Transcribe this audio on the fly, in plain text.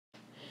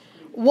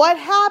What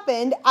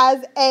happened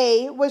as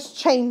A was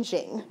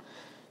changing?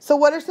 So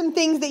what are some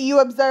things that you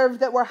observed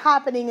that were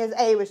happening as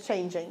A was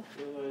changing?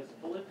 It was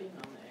flipping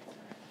on the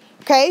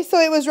x-axis. Okay, so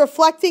it was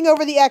reflecting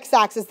over the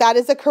x-axis. That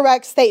is a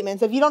correct statement.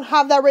 So if you don't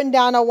have that written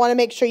down, I want to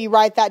make sure you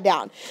write that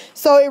down.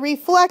 So it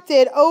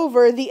reflected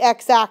over the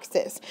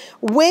x-axis.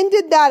 When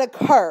did that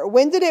occur?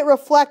 When did it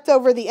reflect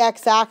over the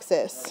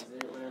x-axis?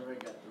 Whenever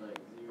it got to like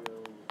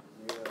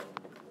 0, 0,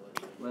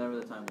 whenever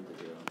the time went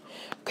to 0.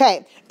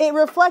 Okay, it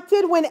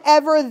reflected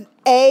whenever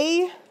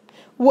A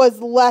was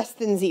less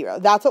than 0.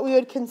 That's what we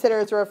would consider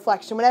as a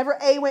reflection. Whenever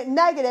A went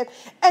negative,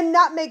 and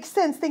that makes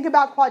sense. Think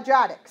about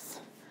quadratics.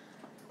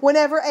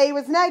 Whenever A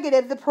was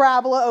negative, the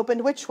parabola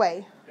opened which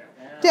way?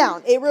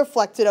 Down. It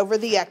reflected over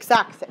the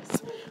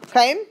x-axis.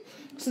 Okay?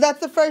 So that's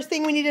the first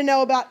thing we need to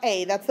know about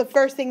A. That's the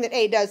first thing that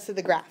A does to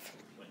the graph.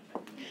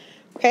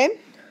 Okay?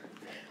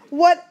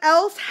 What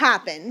else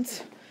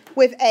happened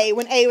with A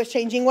when A was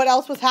changing? What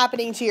else was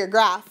happening to your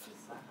graph?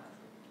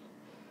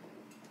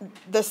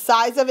 The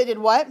size of it did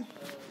what?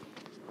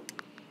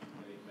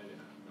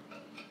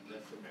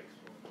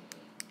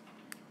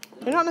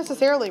 You're not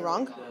necessarily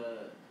wrong. The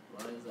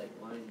lines like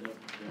lined up,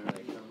 they're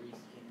like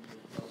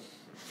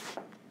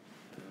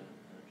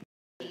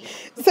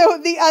So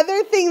the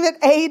other thing that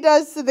A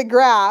does to the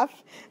graph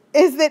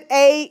is that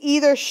A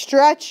either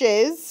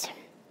stretches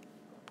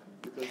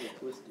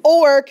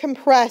or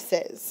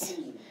compresses.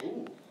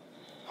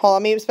 Hold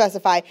on, let me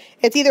specify.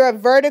 It's either a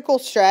vertical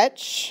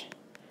stretch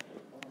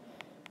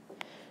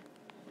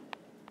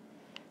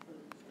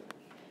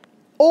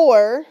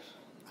or,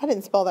 I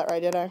didn't spell that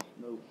right, did I?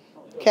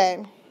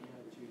 Okay.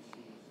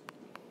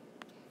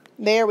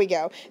 There we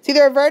go. It's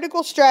either a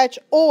vertical stretch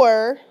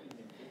or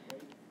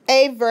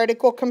a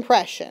vertical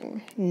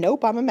compression.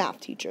 Nope, I'm a math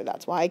teacher.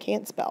 That's why I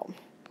can't spell.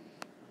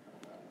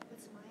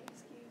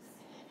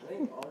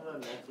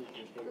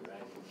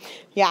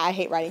 Yeah, I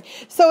hate writing.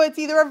 So it's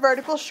either a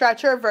vertical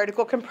stretch or a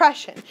vertical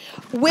compression.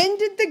 When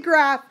did the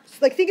graph,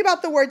 like think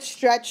about the word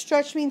stretch.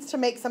 Stretch means to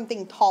make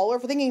something taller.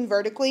 If we're thinking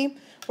vertically,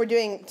 we're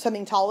doing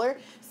something taller.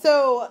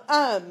 So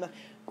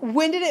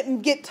when did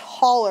it get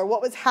taller?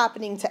 What was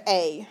happening to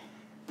A?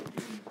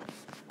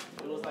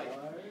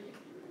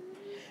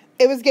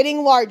 It was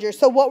getting larger.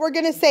 So what we're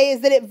going to say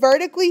is that it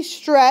vertically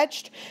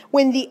stretched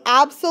when the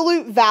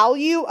absolute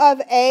value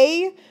of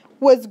A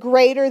was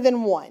greater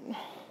than 1.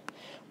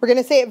 We're going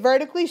to say it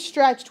vertically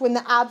stretched when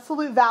the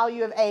absolute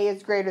value of A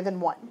is greater than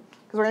 1.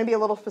 Because we're going to be a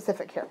little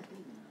specific here.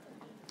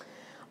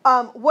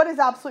 What does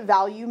absolute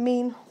value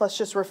mean? Let's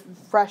just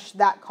refresh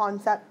that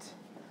concept.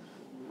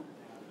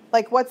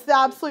 Like, what's the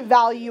absolute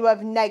value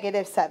of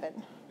negative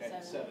 7?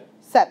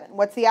 7.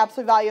 What's the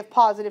absolute value of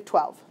positive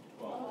 12?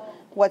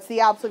 What's the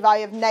absolute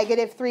value of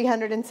negative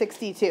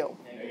 362?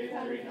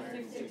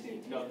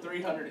 No,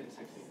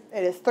 360.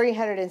 It is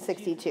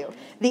 362.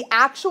 The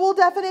actual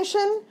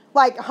definition,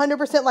 like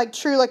 100% like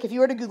true, like if you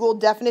were to Google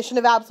definition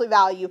of absolute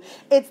value,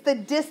 it's the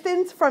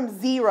distance from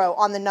 0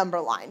 on the number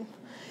line.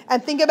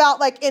 And think about,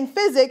 like in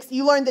physics,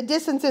 you learn the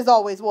distance is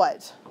always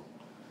what?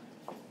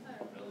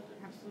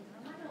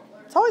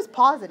 It's always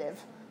positive.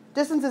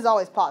 Distance is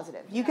always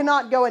positive. You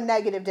cannot go a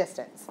negative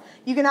distance.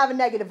 You can have a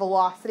negative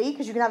velocity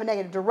because you can have a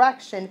negative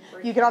direction.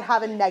 You cannot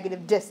have a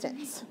negative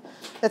distance.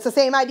 That's the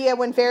same idea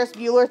when Ferris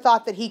Bueller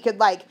thought that he could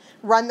like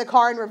run the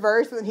car in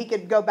reverse and then he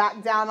could go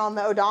back down on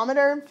the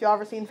odometer. If y'all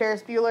ever seen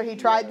Ferris Bueller, he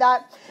tried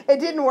that. It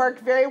didn't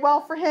work very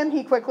well for him.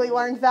 He quickly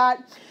learned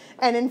that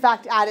and in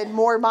fact added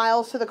more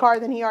miles to the car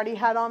than he already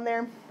had on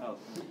there.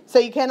 So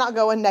you cannot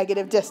go a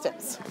negative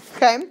distance.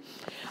 Okay?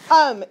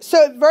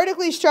 So it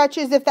vertically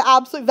stretches if the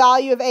absolute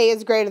value of A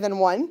is greater than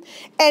 1.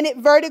 And it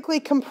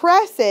vertically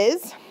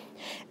compresses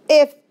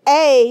if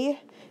A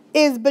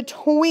is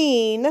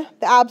between,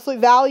 the absolute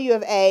value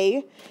of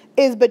A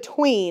is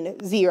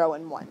between 0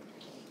 and 1.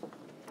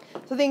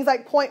 So things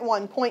like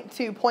 0.1,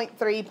 0.2,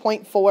 0.3,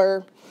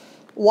 0.4,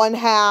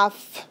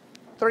 1/2,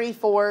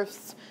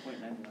 3/4,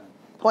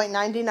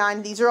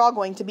 0.99. These are all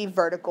going to be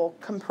vertical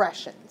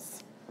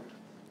compressions.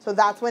 So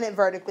that's when it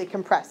vertically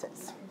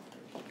compresses.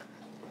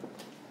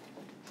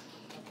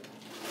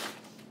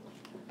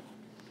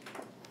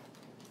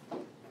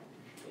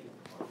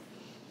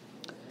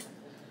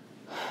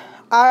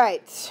 All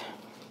right.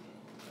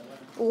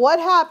 What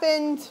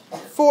happened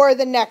for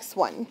the next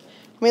one?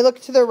 Let me look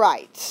to the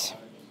right.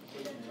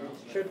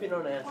 Tripping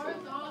on acid.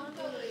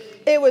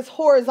 It was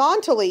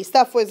horizontally,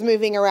 stuff was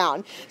moving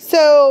around.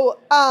 So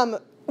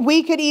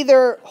we could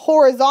either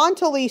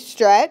horizontally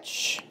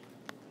stretch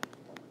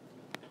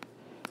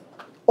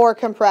or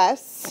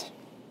compress.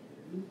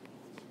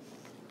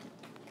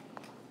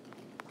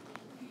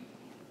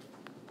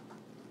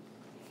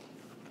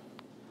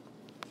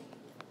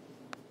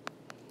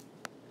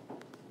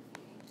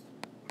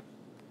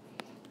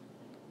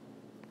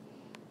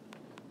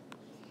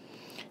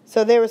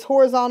 So there was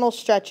horizontal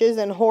stretches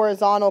and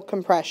horizontal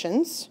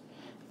compressions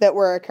that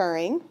were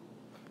occurring.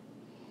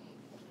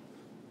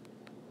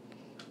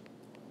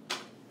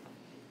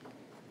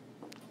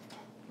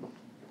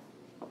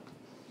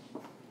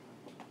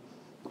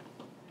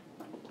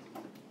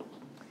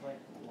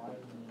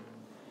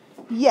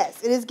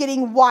 Yes, it is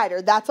getting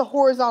wider. That's a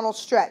horizontal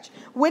stretch.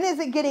 When is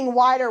it getting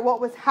wider?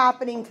 What was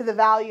happening to the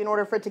value in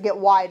order for it to get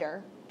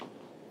wider?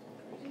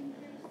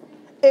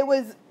 It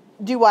was,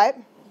 do what?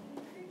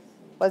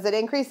 Was it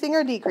increasing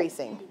or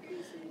decreasing?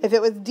 If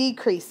it was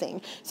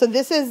decreasing. So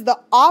this is the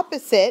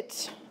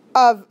opposite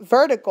of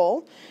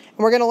vertical. And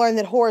we're going to learn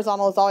that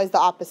horizontal is always the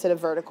opposite of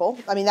vertical.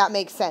 I mean, that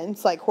makes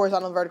sense. Like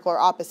horizontal and vertical are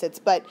opposites.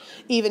 But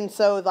even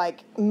so,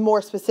 like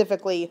more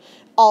specifically,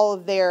 all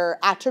of their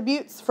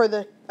attributes for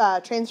the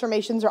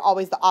transformations are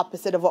always the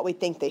opposite of what we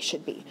think they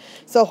should be.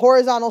 So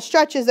horizontal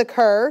stretches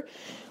occur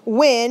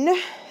when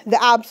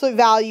the absolute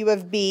value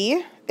of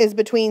b is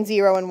between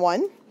 0 and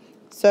 1.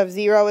 So if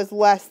 0 is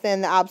less than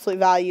the absolute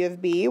value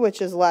of b,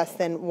 which is less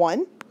than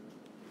 1,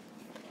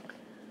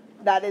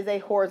 that is a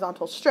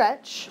horizontal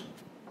stretch.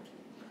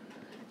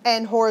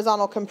 And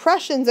horizontal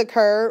compressions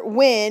occur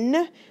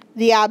when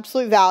the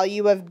absolute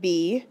value of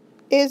b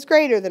is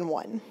greater than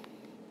 1.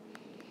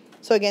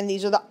 So again,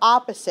 these are the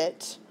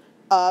opposite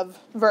of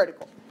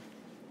vertical.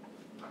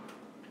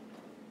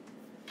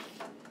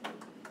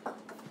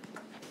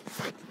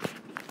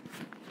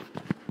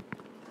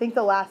 I think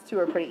the last two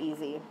are pretty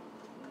easy.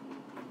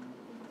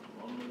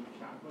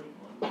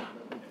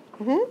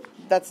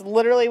 That's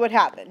literally what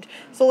happened.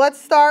 So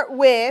let's start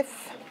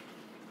with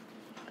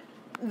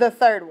the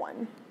third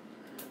one.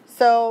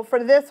 So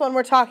for this one,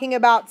 we're talking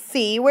about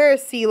C. Where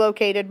is C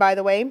located, by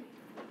the way?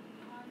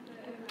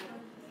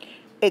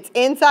 It's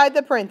inside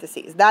the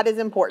parentheses. That is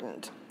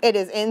important. It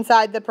is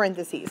inside the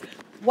parentheses.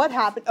 What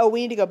happened? Oh,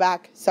 we need to go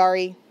back.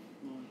 Sorry.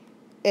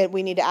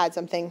 We need to add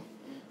something.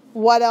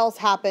 What else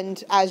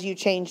happened as you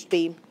changed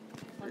B?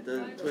 It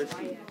doesn't twist.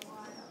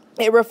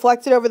 It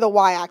reflected over the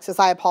y-axis.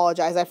 I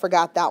apologize. I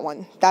forgot that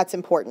one. That's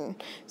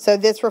important. So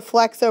this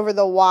reflects over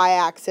the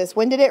y-axis.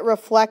 When did it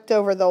reflect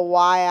over the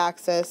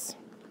y-axis?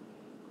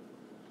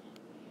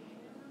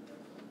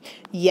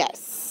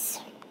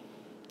 Yes.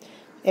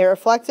 It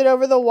reflected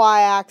over the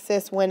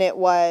y-axis when it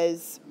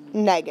was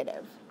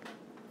negative.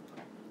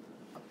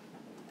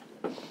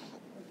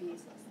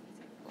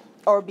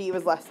 Or b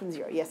was less than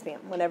 0. Yes,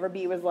 ma'am. Whenever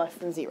b was less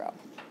than 0.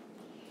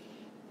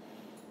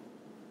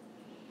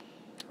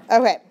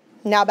 Okay.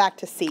 Now back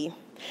to C.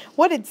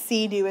 What did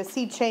C do? As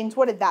C changed,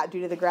 what did that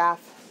do to the graph?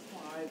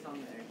 Y is on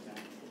the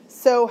x-axis.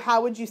 So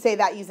how would you say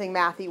that using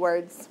mathy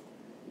words?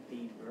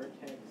 The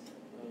vertex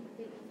of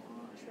the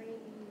line.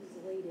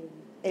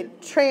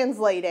 It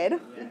translated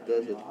It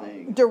does a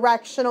thing.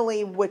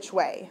 directionally which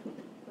way?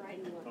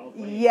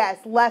 Yes,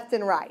 left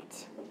and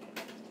right.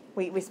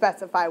 We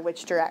specify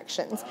which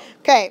directions.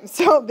 Okay,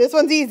 so this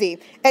one's easy.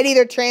 It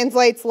either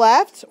translates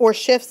left or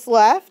shifts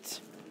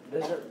left.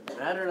 Does it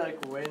matter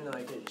like when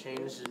it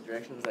changes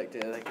directions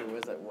it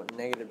was what,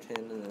 negative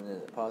 10 and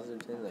then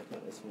positive 10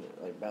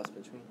 like bounce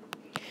between?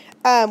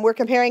 We're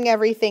comparing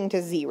everything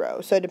to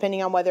 0. So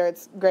depending on whether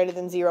it's greater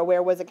than 0,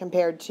 where was it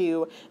compared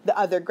to the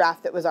other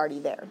graph that was already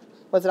there?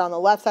 Was it on the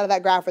left side of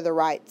that graph or the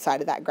right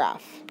side of that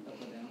graph?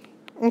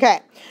 Okay,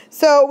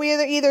 so we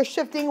are either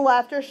shifting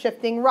left or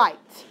shifting right.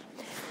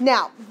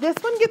 Now, this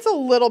one gets a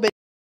little bit.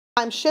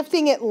 I'm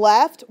shifting it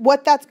left.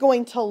 What that's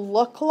going to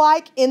look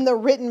like in the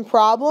written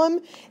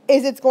problem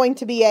is it's going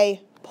to be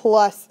a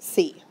plus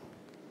C.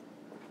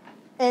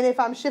 And if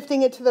I'm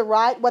shifting it to the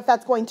right, what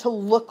that's going to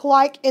look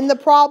like in the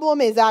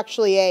problem is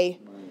actually a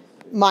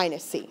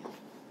minus C.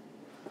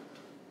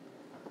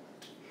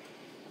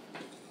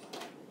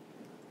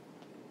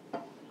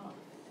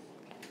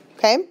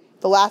 Okay,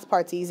 the last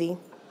part's easy.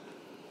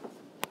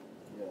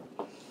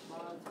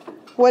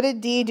 What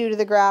did D do to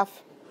the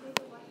graph?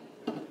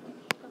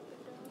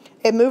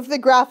 It moved the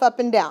graph up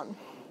and down.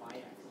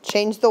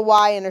 Change the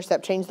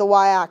y-intercept, change the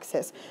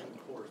y-axis.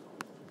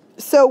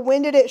 So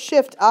when did it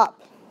shift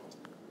up?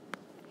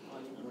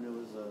 When it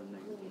was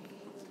negative.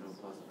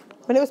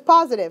 When it was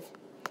positive.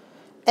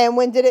 And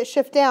when did it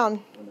shift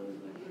down? When it was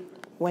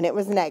negative. When it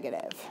was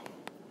negative.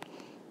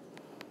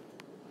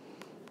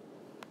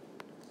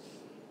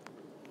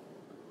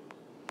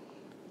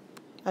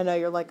 I know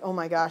you're like, oh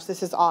my gosh,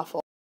 this is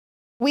awful.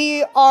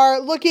 We are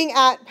looking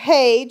at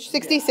page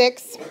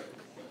 66.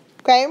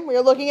 Okay, we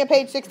are looking at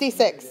page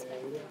 66.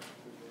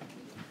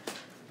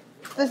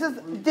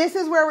 This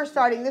is where we're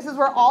starting. This is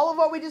where all of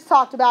what we just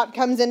talked about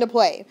comes into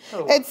play.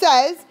 It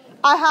says,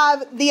 I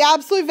have the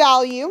absolute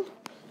value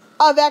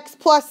of x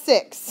plus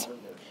 6.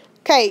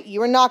 Okay,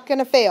 you are not going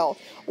to fail.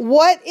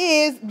 What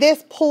is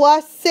this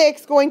plus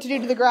 6 going to do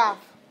to the graph?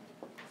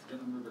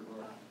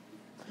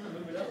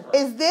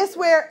 Is this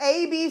where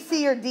A, B,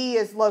 C, or D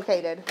is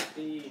located?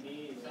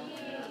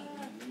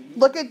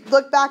 Look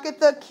back at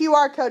the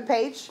QR code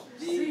page.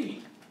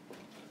 C.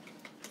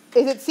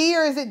 Is it C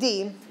or is it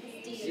D?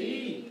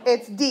 D.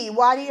 It's D.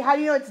 How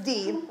do you know it's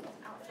D?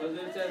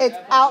 It's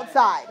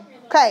outside.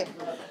 Okay.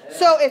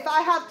 So if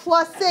I have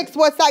plus 6,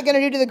 what's that going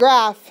to do to the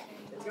graph?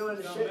 It's going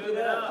to shift it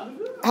up.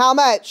 How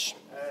much?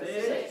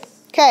 6.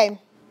 Okay.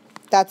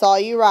 That's all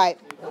you write.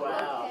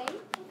 Wow.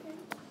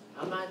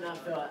 I might not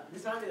fill out.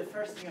 This might be the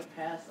first thing I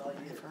pass all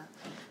year.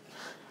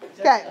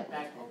 Okay. That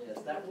background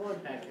test. That one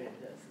background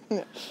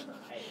test.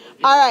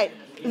 All right.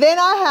 Then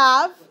I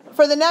have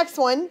for the next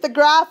one, the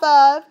graph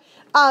of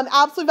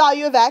absolute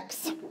value of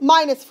x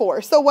minus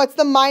 4. So what's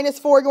the minus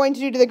 4 going to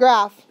do to the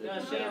graph?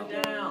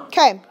 Shift down.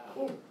 Okay.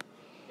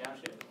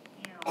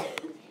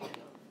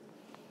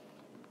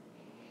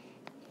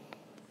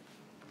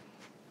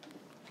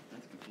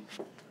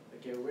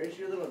 Okay, where's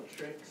your little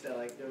tricks that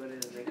like go in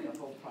and make the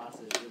whole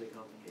process really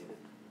complicated?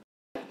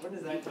 What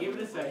is that? Give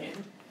it a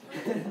second.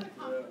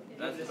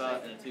 That's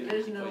about in two.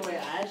 There's no way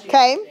I actually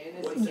Okay.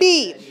 understand this.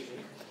 B.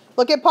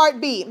 Look at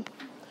part B.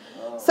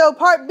 So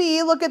part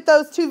B, look at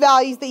those two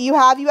values that you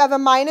have. You have a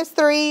minus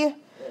 3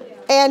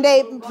 and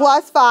a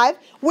plus 5.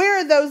 Where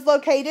are those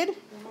located?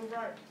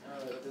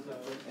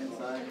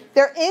 Inside.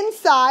 They're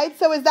inside.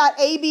 So is that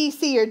A, B,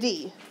 C, or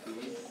D?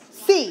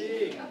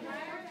 C.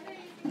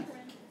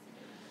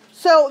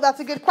 So that's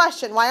a good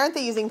question. Why aren't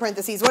they using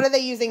parentheses? What are they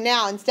using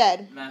now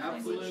instead?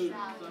 Math language.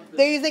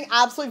 They're using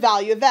absolute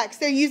value of x.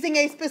 They're using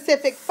a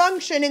specific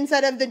function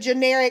instead of the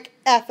generic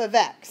f of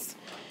x.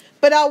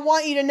 But I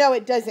want you to know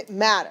it doesn't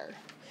matter.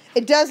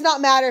 It does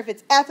not matter if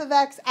it's f of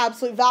x,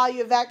 absolute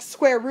value of x,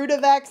 square root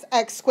of x,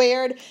 x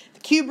squared, the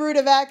cube root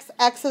of x,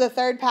 x to the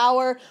third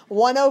power,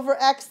 1 over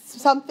x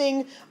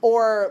something,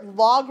 or the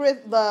log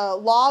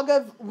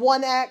of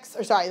 1x,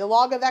 or sorry, the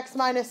log of x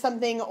minus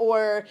something,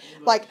 or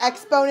like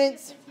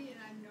exponents.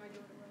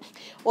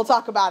 We'll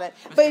talk about it.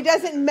 But it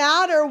doesn't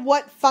matter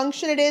what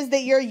function it is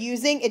that you're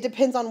using. It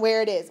depends on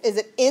where it is. Is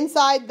it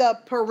inside the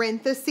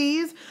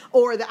parentheses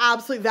or the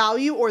absolute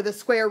value or the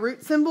square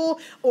root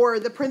symbol or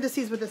the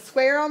parentheses with a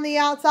square on the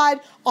outside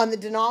on the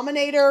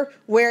denominator?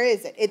 Where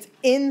is it? It's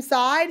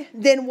inside.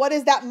 Then what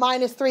is that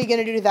minus 3 going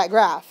to do to that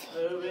graph?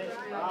 Move it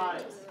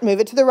right.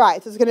 Move it to the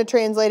right. So it's going to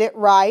translate it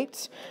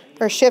right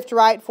or shift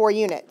right 4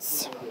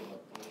 units.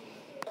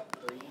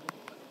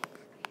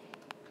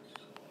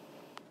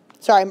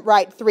 Sorry,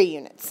 right 3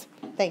 units.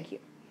 Thank you.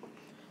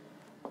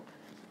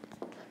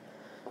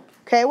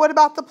 Okay, what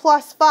about the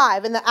plus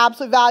 5 and the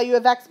absolute value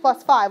of x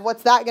plus 5?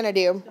 What's that going to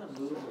do?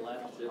 Move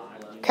left, shift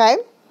left. Okay.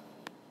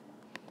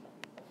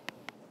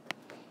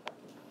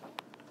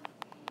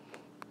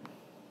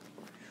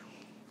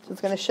 So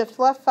it's going to shift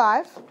left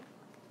 5.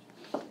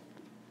 All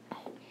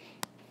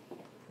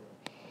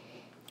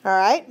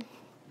right.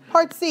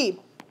 Part C.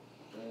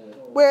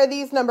 Where are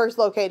these numbers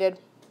located?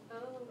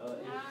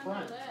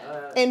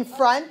 In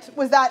front.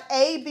 Was that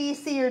A, B,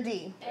 C, or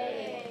D?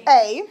 A.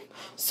 A.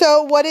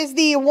 So what is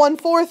the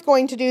 1/4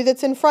 going to do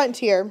that's in front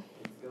here?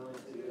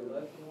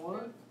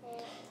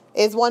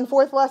 Is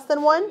 1/4 less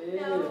than 1?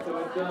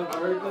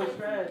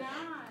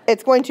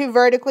 It's going to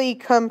vertically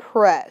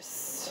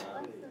compress.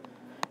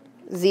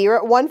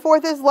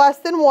 1/4 is less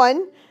than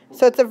 1.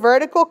 So it's a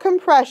vertical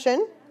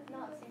compression.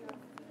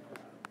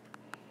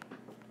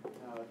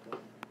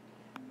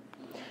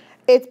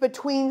 It's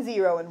between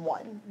 0 and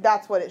 1.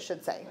 That's what it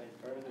should say.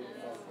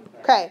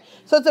 Okay,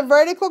 so it's a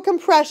vertical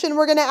compression.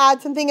 We're going to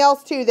add something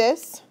else to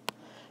this.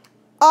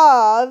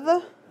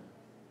 Of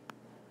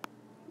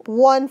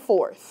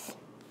 1/4.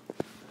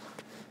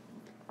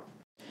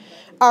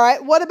 All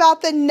right, what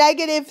about the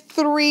negative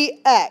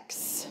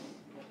 3x?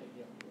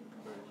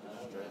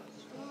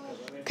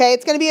 Okay,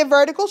 it's going to be a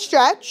vertical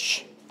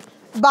stretch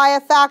by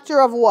a factor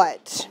of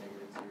what?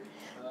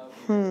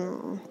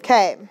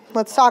 Okay,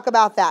 let's talk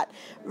about that.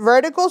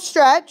 Vertical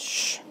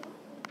stretch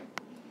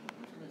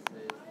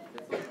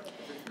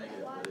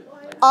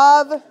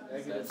of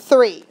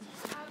 3.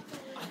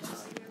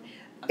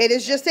 It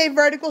is just a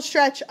vertical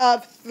stretch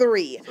of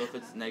 3. So if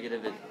it's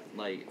negative, it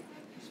like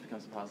just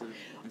becomes positive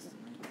instantly.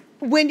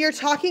 When you're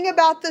talking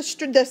about the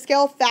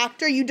scale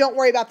factor, you don't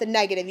worry about the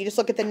negative. You just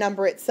look at the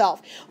number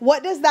itself.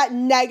 What does that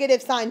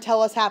negative sign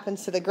tell us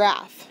happens to the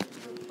graph?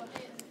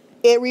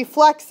 It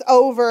reflects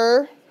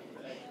over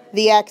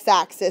the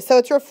x-axis. So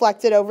it's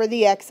reflected over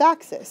the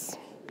x-axis.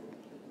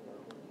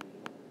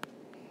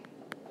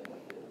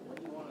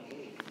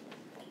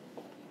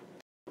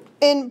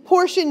 In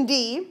portion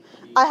D,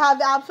 I have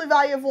the absolute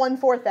value of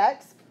 1/4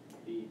 x.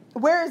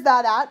 Where is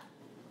that at?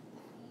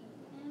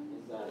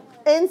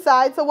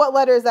 Inside. So what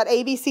letter is that?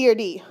 A, B, C, or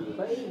D?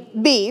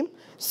 B.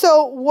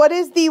 So what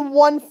is the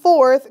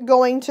 1/4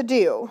 going to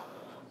do?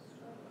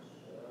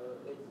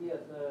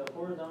 It's a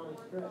horizontal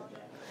stretch.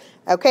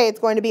 Okay, it's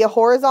going to be a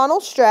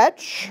horizontal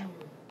stretch.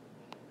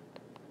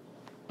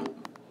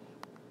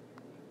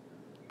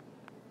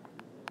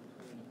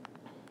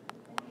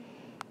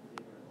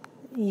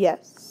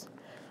 Yes.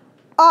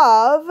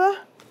 Of,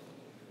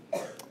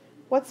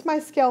 what's my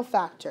scale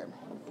factor?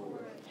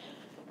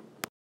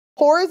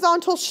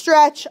 Horizontal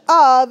stretch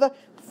of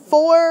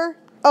 4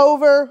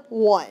 over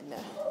 1.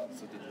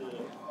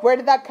 Where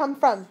did that come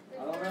from?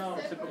 I don't know.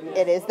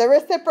 It is the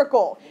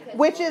reciprocal,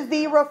 which is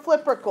the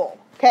refliprical,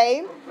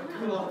 okay?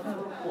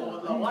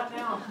 What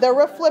now? The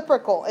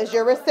refliprical is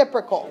your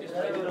reciprocal.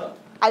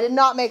 I did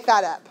not make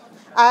that up.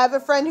 I have a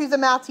friend who's a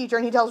math teacher,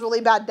 and he tells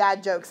really bad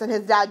dad jokes, and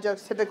his dad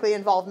jokes typically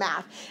involve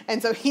math.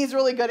 And so he's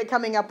really good at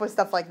coming up with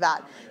stuff like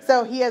that.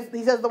 So he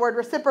says the word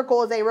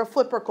reciprocal is a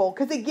refliprical,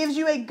 because it gives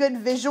you a good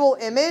visual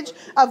image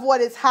of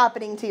what is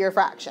happening to your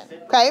fraction.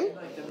 Okay?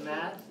 Like the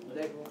math,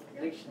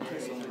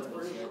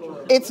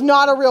 It's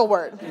not a real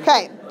word.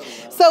 Okay.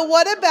 So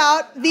what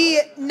about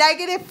the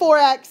negative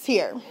 4x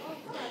here?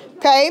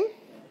 Okay.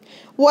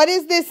 What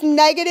is this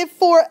negative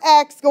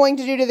 4x going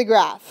to do to the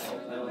graph?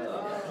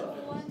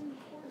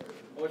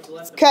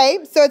 Okay.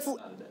 So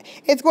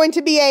it's going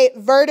to be a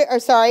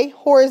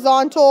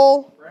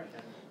horizontal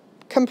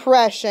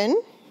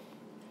compression.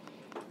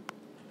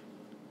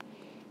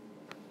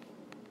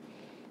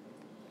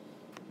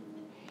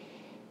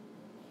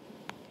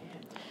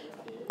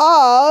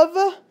 Of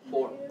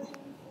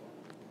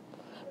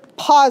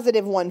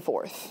positive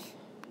 1/4.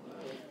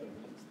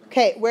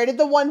 Okay, where did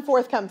the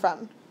 1/4 come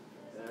from?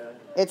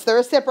 It's the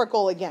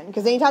reciprocal again.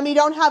 Because anytime you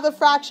don't have a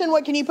fraction,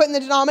 what can you put in the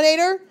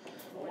denominator?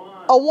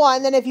 A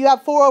 1. Then if you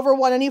have 4 over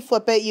 1 and you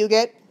flip it, you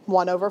get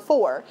 1 over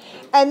 4.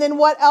 And then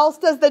what else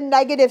does the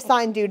negative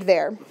sign do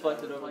there?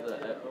 Reflected over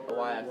the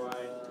y-axis.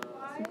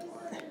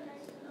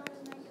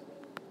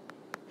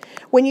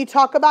 When you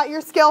talk about your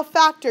scale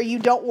factor, you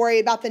don't worry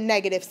about the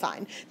negative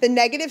sign. The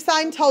negative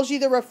sign tells you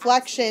the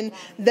reflection.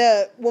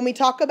 When we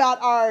talk about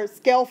our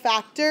scale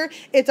factor,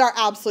 it's our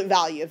absolute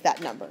value of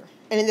that number.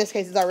 And in this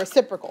case, it's our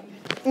reciprocal.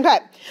 Okay,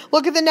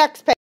 look at the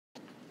next page.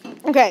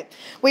 Okay,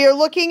 we are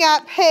looking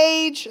at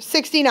page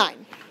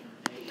 69.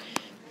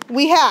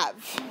 We have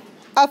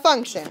a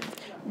function,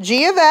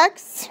 g of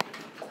x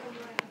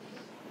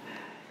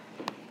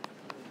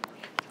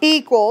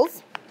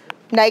equals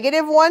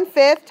negative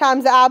 1/5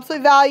 times the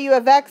absolute value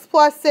of x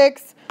plus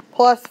 6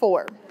 plus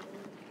 4.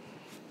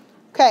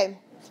 Okay.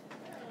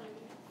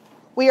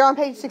 We are on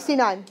page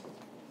 69.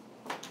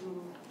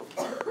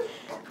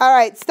 All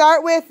right,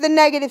 start with the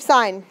negative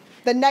sign.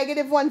 The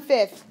negative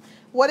 1/5.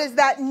 What is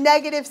that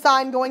negative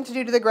sign going to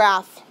do to the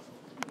graph?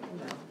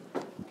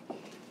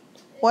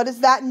 What is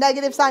that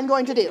negative sign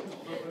going to do?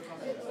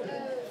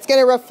 It's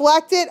going to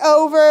reflect it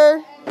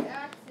over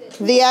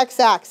the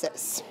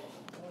x-axis.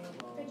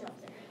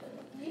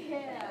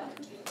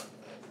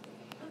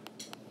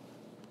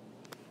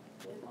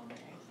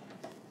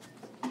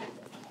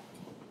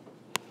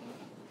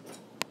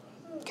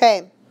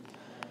 Okay,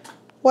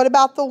 what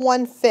about the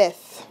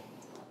 1/5?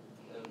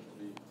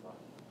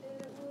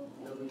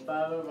 It'll be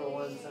 5 over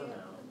 1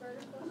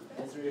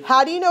 somehow.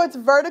 How do you know it's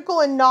vertical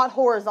and not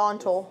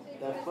horizontal?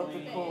 That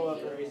fucking pull up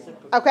the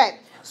reciprocal. Okay,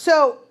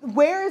 so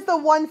where is the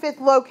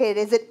 1/5 located?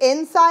 Is it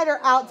inside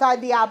or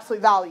outside the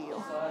absolute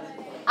value?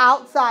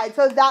 Outside.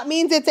 So that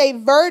means it's a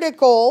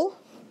vertical.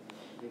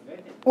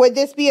 Would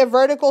this be a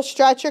vertical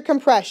stretch or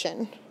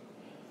compression?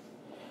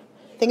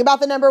 Think about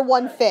the number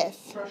 1/5.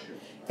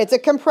 It's a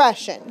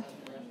compression.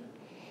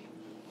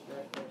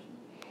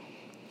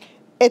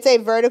 It's a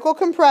vertical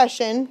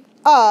compression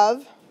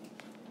of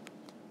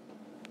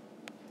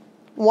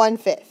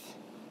 1/5.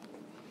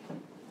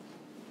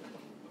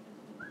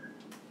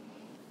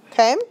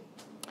 Okay.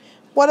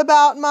 What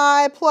about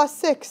my plus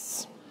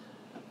 6?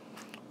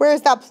 Where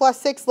is that plus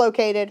 6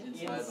 located?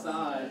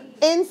 Inside.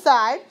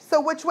 Inside. So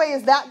which way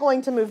is that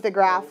going to move the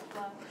graph?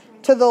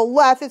 To the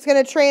left. It's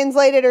going to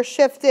translate it or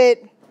shift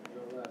it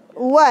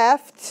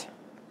left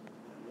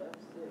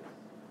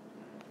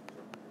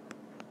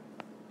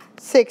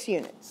 6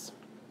 units.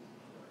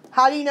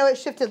 How do you know it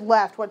shifted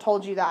left? What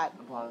told you that?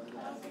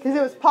 Because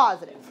it was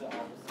positive.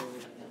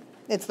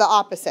 It's the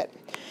opposite.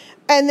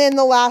 And then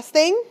the last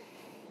thing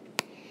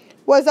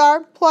was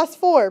our plus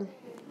 4.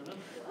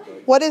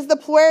 Where is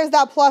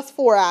that plus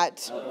 4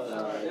 at?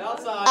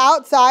 Outside.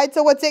 Outside.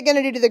 So what's it going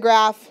to do to the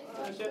graph?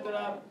 Shift it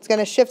up. It's going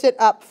to shift it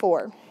up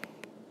 4.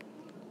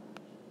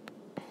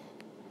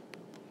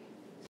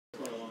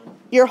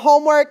 Your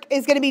homework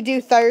is going to be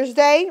due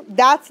Thursday.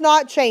 That's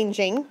not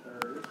changing.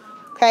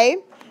 Okay?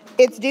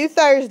 It's due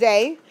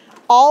Thursday.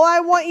 All I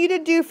want you to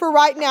do for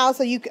right now,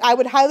 I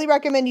would highly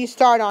recommend you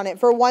start on it.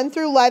 For 1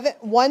 through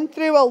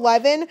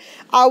 11,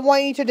 I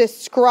want you to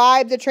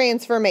describe the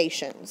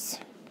transformations.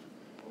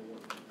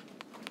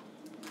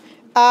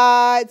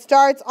 It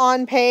starts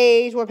on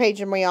page, what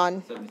page am we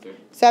on? 73.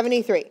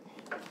 73.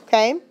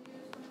 Okay?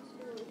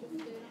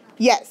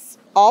 Yes.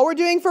 All we're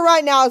doing for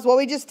right now is what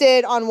we just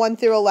did on 1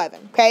 through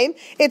 11. Okay?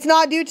 It's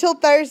not due till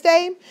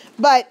Thursday,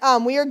 but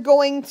we are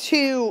going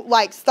to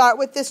start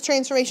with this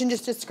transformation,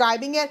 just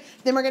describing it.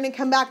 Then we're going to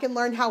come back and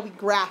learn how we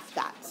graph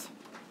that.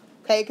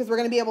 Okay? Because we're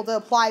going to be able to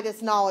apply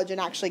this knowledge and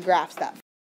actually graph stuff.